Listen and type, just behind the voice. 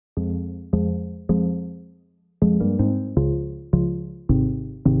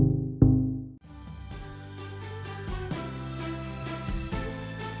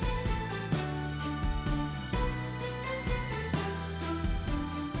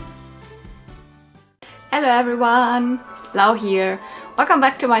Hello everyone, Lau here. Welcome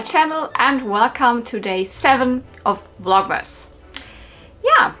back to my channel and welcome to day 7 of Vlogmas.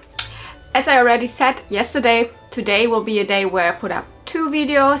 Yeah, as I already said yesterday, today will be a day where I put up 2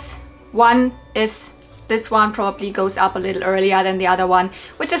 videos. One is this one, probably goes up a little earlier than the other one,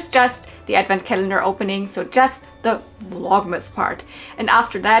 which is just the advent calendar opening, so just the Vlogmas part. And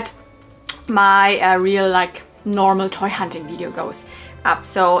after that, my real normal toy hunting video goes up.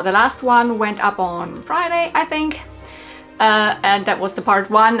 So the last one went up on Friday, I think, and that was the part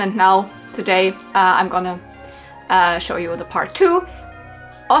 1, and now today I'm gonna show you the part 2.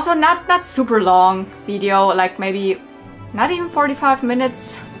 Also not super long video, like maybe not even 45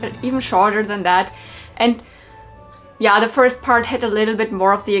 minutes, but even shorter than that. And yeah, the first part had a little bit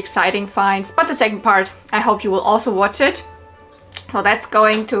more of the exciting finds, but the second part, I hope you will also watch it. So that's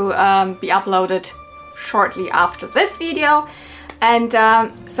going to be uploaded shortly after this video. And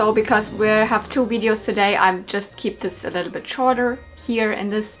so because we have 2 videos today, I'm just keep this a little bit shorter here in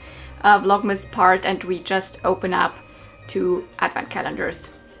this Vlogmas part, and we just open up 2 advent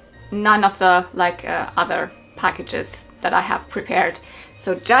calendars. None of the other packages that I have prepared.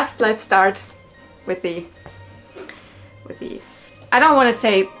 So just let's start with the I don't want to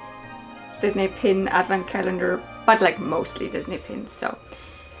say Disney pin advent calendar, but like mostly Disney pins. So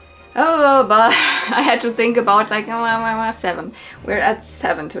but I had to think about 7. We're at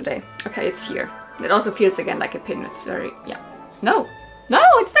 7 today. Okay, it's here. It also feels again like a pin. It's very, yeah. No,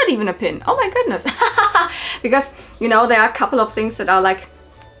 it's not even a pin. Oh my goodness. Because, you know, there are a couple of things that are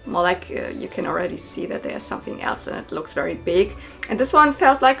more you can already see that there's something else and it looks very big. And this one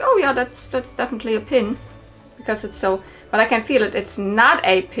felt like, oh yeah, that's definitely a pin. Because it's so, but I can feel it. It's not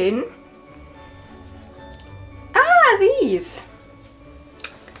a pin. Ah, these.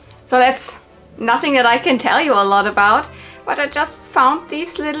 So that's nothing that I can tell you a lot about, but I just found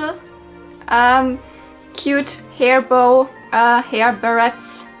these little cute hair bow hair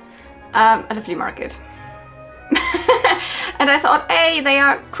barrettes at the flea market. And I thought, hey, they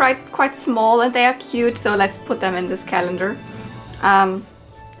are quite small and they are cute, so let's put them in this calendar.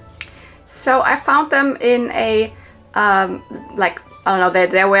 So I found them in a I don't know,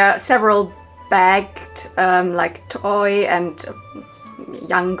 there were several bagged toy and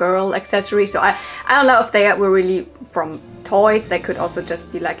young girl accessories. So I don't know if they were really from toys. They could also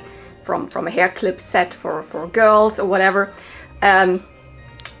just be from a hair clip set for girls or whatever.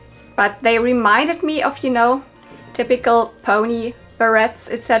 But they reminded me of, you know, typical pony barrettes,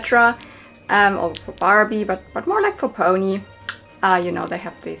 etc. Or for Barbie, but more like for pony. You know, they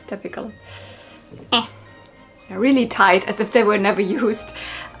have these typical they're really tight, as if they were never used.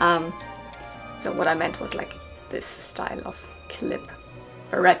 So what I meant was like this style of clip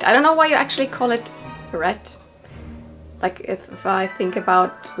barrette. I don't know why you actually call it barrette. Like if I think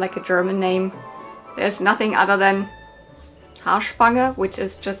about like a German name, there's nothing other than Haarspange, which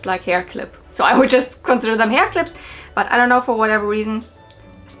is just like hair clip. So I would just consider them hair clips, but I don't know, for whatever reason,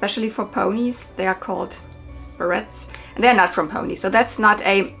 especially for ponies, they are called barrettes. And they're not from ponies, so that's not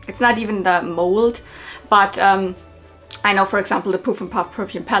it's not even the mold. But I know, for example, the Poof and Puff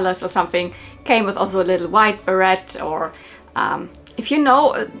Perfume Palace or something came with also a little white barrette. Or if you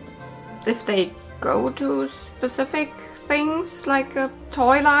know if they go to specific things like a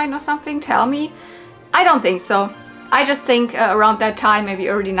toy line or something, tell me. I don't think so. I just think around that time, maybe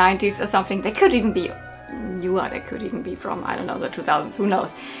early 90s or something, they could even be newer. They could even be from, I don't know, the 2000s, who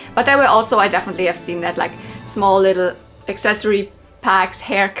knows. But there were also, I definitely have seen that, like small little accessory packs,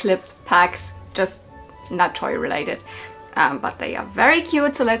 hair clip packs, just not toy related. But they are very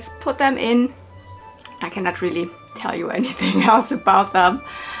cute, so let's put them in. I cannot really tell you anything else about them.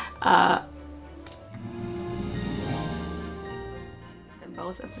 Them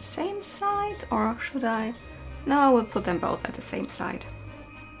both at the same side, or should I? No, we'll put them both at the same side.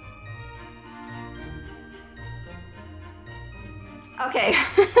 Okay,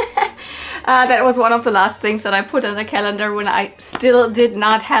 that was one of the last things that I put in the calendar when I still did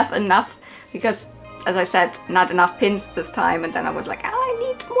not have enough, because, as I said, not enough pins this time, and then I was like, oh, I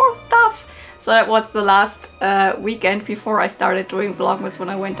need more stuff. So that was the last weekend before I started doing Vlogmas, when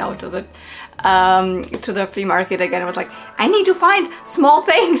I went out to the flea market again. I was like, I need to find small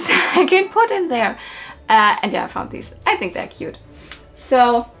things I can put in there. And yeah, I found these. I think they're cute.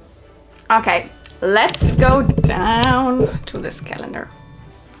 So, okay, let's go down to this calendar.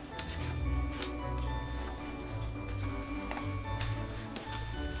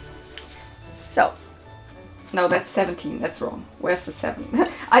 So, no, that's 17, that's wrong. Where's the 7?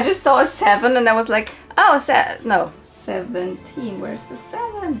 I just saw a 7 and I was like, oh, no, 17, where's the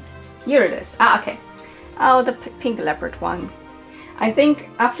 7? Here it is. Ah, okay. Oh, the pink leopard one. I think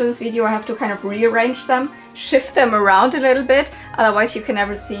after this video I have to kind of rearrange them, shift them around a little bit, otherwise you can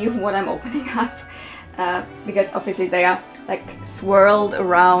never see what I'm opening up. Because obviously they are like swirled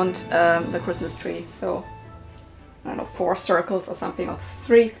around the Christmas tree. So I don't know, 4 circles or something, or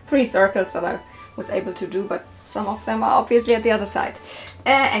three circles that I was able to do, but some of them are obviously at the other side.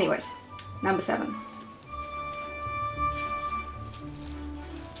 Anyways, number 7.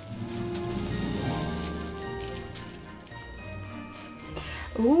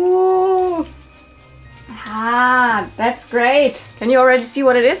 Ooh! Ah, that's great! Can you already see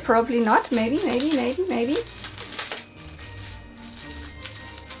what it is? Probably not. Maybe.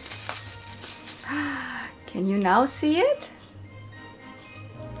 Can you now see it?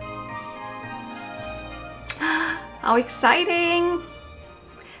 How exciting!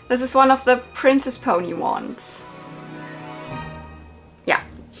 This is one of the Princess Pony ones. Yeah,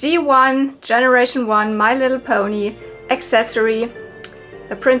 G1, Generation 1, My Little Pony, accessory,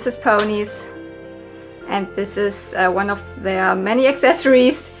 the Princess Ponies. And this is one of their many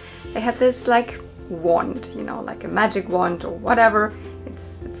accessories. They had this like wand, you know, like a magic wand or whatever.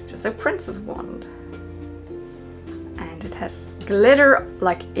 It's just a princess wand. And it has glitter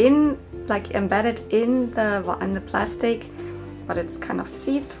like embedded in the plastic, but it's kind of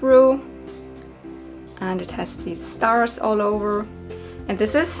see-through. And it has these stars all over. And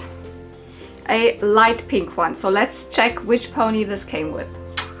this is a light pink one. So let's check which pony this came with.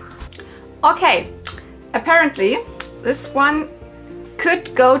 Okay, apparently this one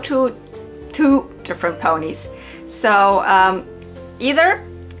could go to 2 different ponies. So either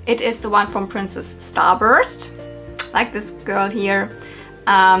it is the one from Princess Starburst, like this girl here,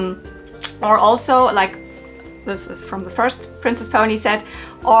 or also like this is from the first Princess Pony set,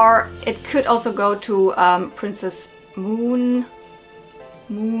 or it could also go to Princess Moon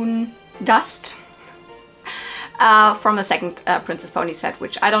Dust from the second Princess Pony set,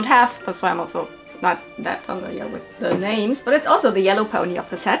 which I don't have. That's why I'm also not that familiar with the names, but it's also the yellow pony of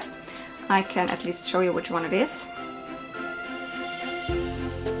the set. I can at least show you which one it is.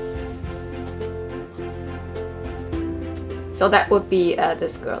 So that would be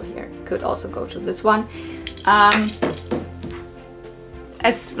this girl here. Could also go to this one.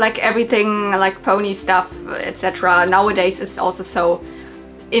 As like everything, like pony stuff, etc. nowadays is also so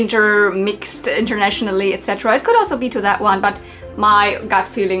intermixed internationally, etc. It could also be to that one, but my gut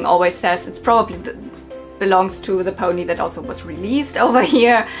feeling always says it's probably belongs to the pony that also was released over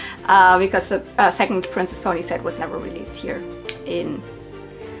here, because the second Princess Pony set was never released here in...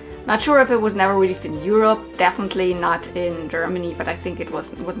 Not sure if it was never released in Europe, definitely not in Germany, but I think it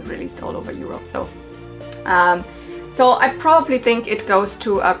wasn't released all over Europe. So so I probably think it goes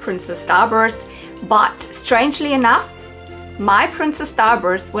to Princess Starburst, but strangely enough, my Princess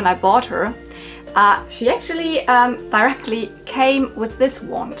Starburst, when I bought her, she actually directly came with this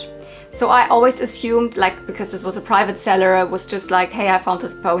wand. So I always assumed, like, because this was a private seller, it was just like, hey, I found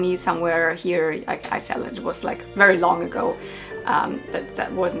this pony somewhere here, I sell it. It was like very long ago.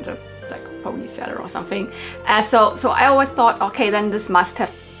 That wasn't a like pony seller or something. So I always thought, okay, then this must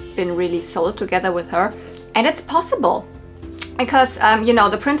have been really sold together with her. And it's possible. Because, you know,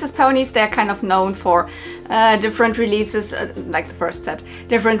 the Princess Ponies, they're kind of known for different releases, like the first set,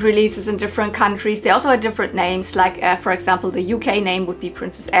 different releases in different countries. They also had different names, like, for example, the UK name would be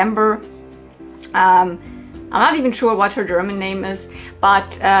Princess Amber. I'm not even sure what her German name is,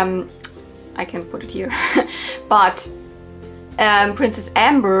 but I can put it here. But Princess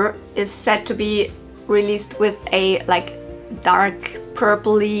Amber is said to be released with a, like, dark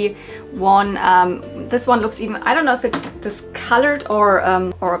purpley one. This one looks even, I don't know if it's discolored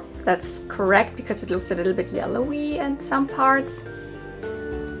or that's correct, because it looks a little bit yellowy in some parts.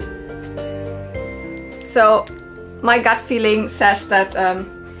 So my gut feeling says that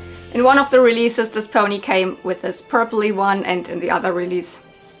in one of the releases this pony came with this purpley one, and in the other release,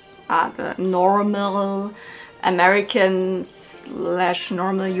 the normal American /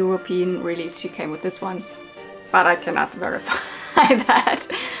 normal European release, she came with this one, but I cannot verify that.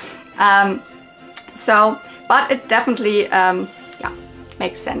 But it definitely yeah,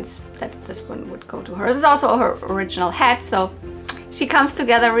 makes sense that this one would go to her. This is also her original head, so she comes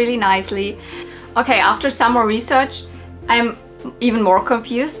together really nicely. Okay, after some more research, I'm even more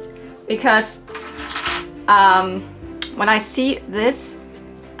confused, because when I see this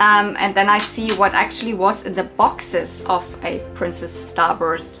and then I see what actually was in the boxes of a Princess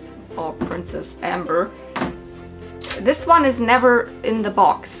Starburst or Princess Amber, this one is never in the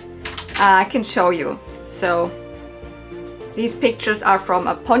box. I can show you. So these pictures are from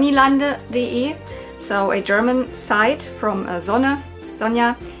Ponylande.de, so a German site from Sonja,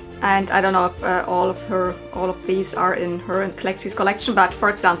 And I don't know if all of these are in her and Clexi's collection, but for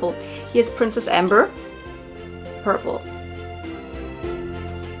example, here's Princess Amber, purple.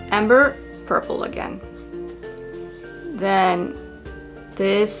 Amber, purple again. Then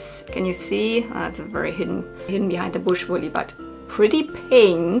this, can you see? It's a very hidden behind the bush woolly, but pretty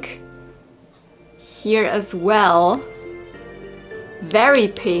pink. Here as well, very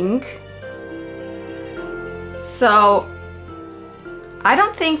pink. So I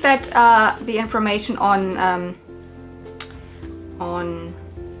don't think that the information on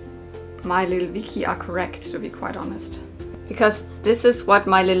My Little Wiki are correct, to be quite honest, because this is what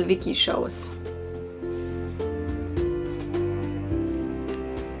My Little Wiki shows.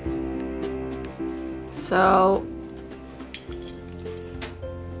 So,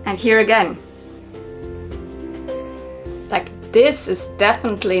 and here again, like this is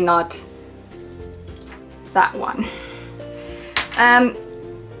definitely not that one.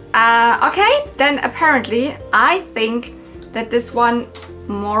 Okay, then apparently I think that this one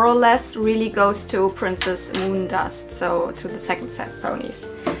more or less really goes to Princess Moondust, so to the second set ponies.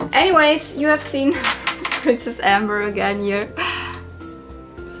 Anyways, you have seen Princess Amber again here.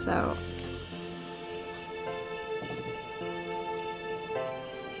 So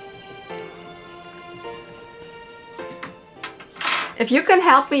if you can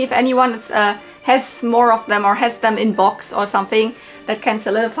help me, if anyone is, has more of them or has them in box or something that can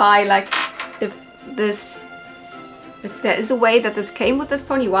solidify, like if there is a way that this came with this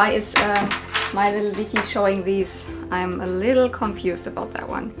pony. Why is My Little Wiki showing these? I'm a little confused about that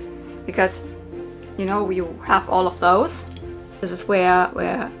one, because you know, you have all of those. This is where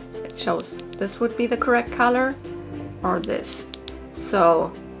it shows this would be the correct color, or this.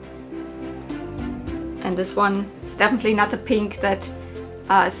 So, and this one is definitely not the pink that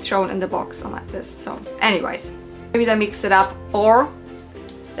is shown in the box on like this. So anyways, maybe they mixed it up, or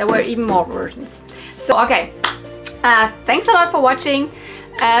there were even more versions. So okay, thanks a lot for watching.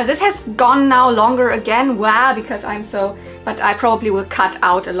 This has gone now longer again, wow, because I'm so, but I probably will cut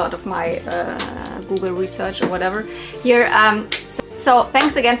out a lot of my Google research or whatever here. So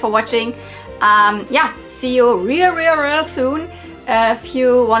thanks again for watching. Yeah, see you real soon. If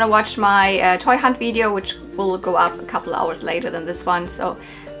you want to watch my toy hunt video, which will go up a couple hours later than this one, so,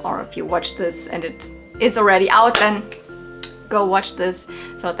 or if you watch this and it is already out, then go watch this.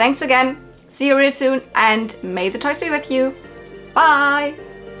 So thanks again, see you real soon, and may the toys be with you. Bye!